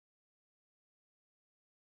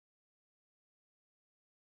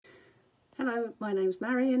Hello, my name's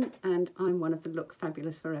Marion and I'm one of the Look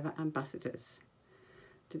Fabulous Forever ambassadors.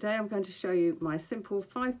 Today I'm going to show you my simple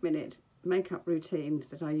 5-minute makeup routine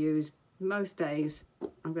that I use most days.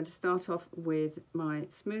 I'm going to start off with my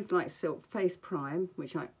Smooth Like Silk Face Prime,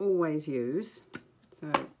 which I always use. So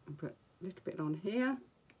I'll put a little bit on here.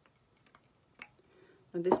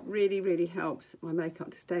 And this really helps my makeup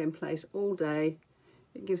to stay in place all day.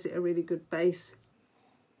 It gives it a really good base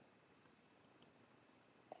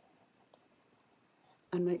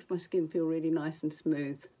and makes my skin feel really nice and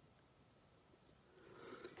smooth.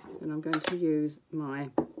 And I'm going to use my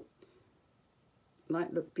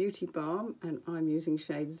Light Look Beauty Balm, and I'm using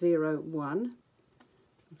shade 01.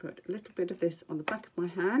 I'll put a little bit of this on the back of my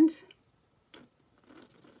hand.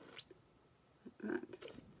 Like that.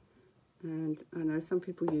 And I know some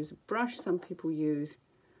people use a brush, some people use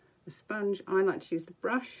a sponge. I like to use the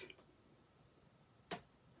brush.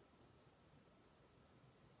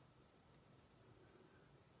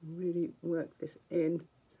 Really work this in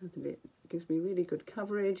so that it gives me really good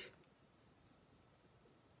coverage.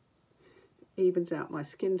 It evens out my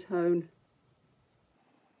skin tone.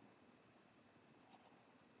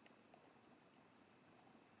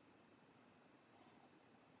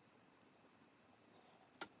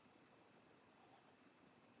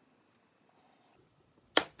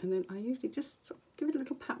 And then I usually just sort of give it a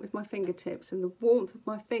little pat with my fingertips, and the warmth of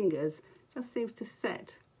my fingers just seems to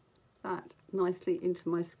set that nicely into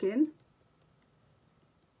my skin.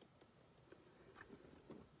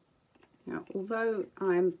 Now, although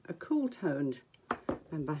I'm a cool toned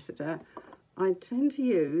ambassador, I tend to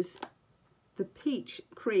use the Peach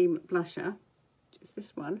Cream Blusher, which is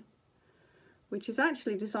this one, which is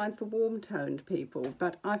actually designed for warm toned people,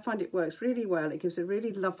 but I find it works really well. It gives a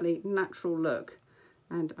really lovely natural look.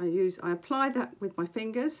 And I apply that with my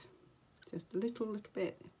fingers, just a little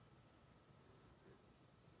bit.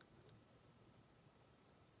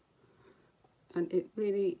 And it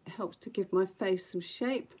really helps to give my face some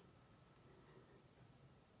shape.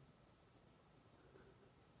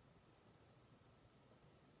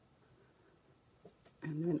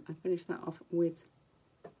 And then I finish that off with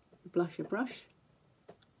a blusher brush.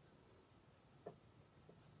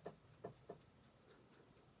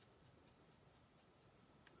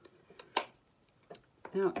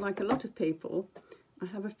 Now, like a lot of people, I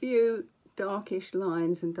have a few darkish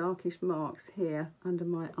lines and darkish marks here under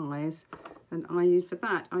my eyes. And I use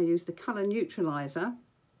the colour neutralizer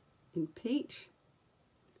in Peach.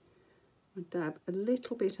 I dab a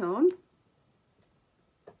little bit on.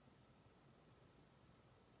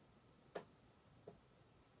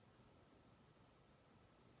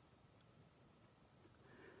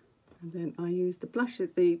 And then I use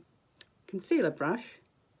the concealer brush,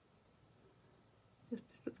 just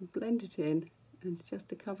to sort of blend it in and just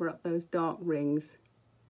to cover up those dark rings.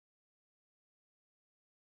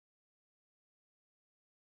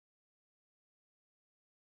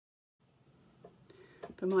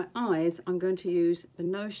 For my eyes, I'm going to use the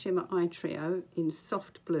No Shimmer Eye Trio in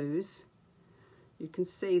Soft Blues. You can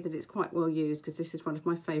see that it's quite well used because this is one of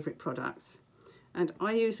my favourite products. And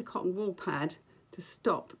I use a cotton wool pad to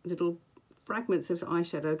stop little fragments of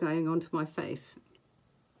eyeshadow going onto my face.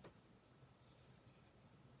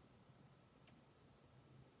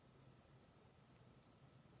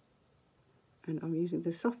 And I'm using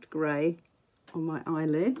the soft grey on my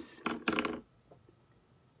eyelids.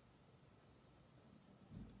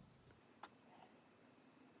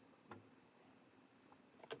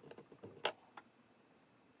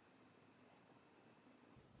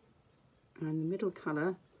 And the middle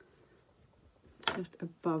colour just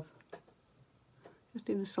above, just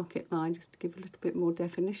in the socket line, just to give a little bit more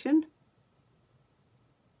definition.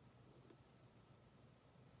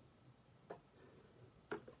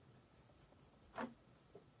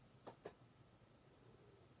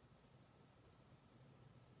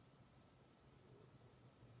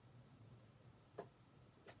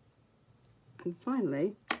 And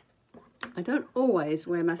finally, I don't always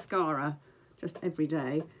wear mascara just every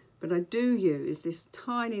day, but I do use this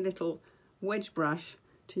tiny little wedge brush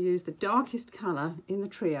to use the darkest colour in the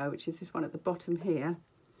trio, which is this one at the bottom here,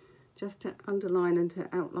 just to underline and to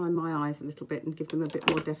outline my eyes a little bit and give them a bit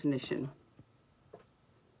more definition.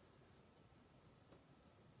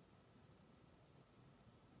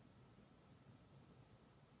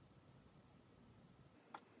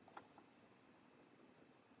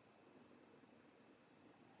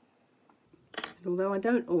 And although I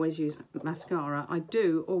don't always use mascara, I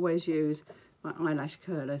do always use my eyelash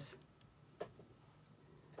curlers.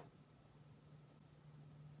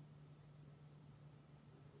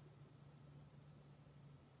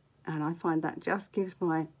 And I find that just gives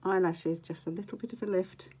my eyelashes just a little bit of a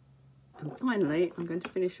lift And finally, I'm going to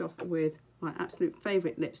finish off with my absolute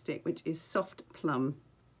favourite lipstick, which is Soft Plum.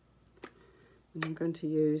 And I'm going to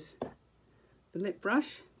use the lip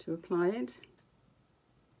brush to apply it.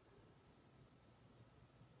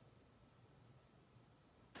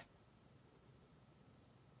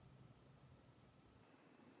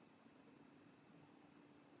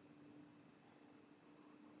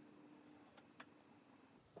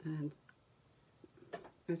 And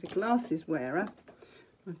as a glasses wearer,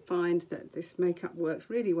 I find that this makeup works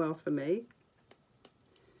really well for me.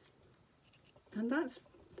 And that's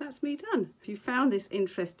me done. If you found this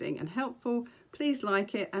interesting and helpful, please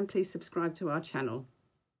like it and please subscribe to our channel.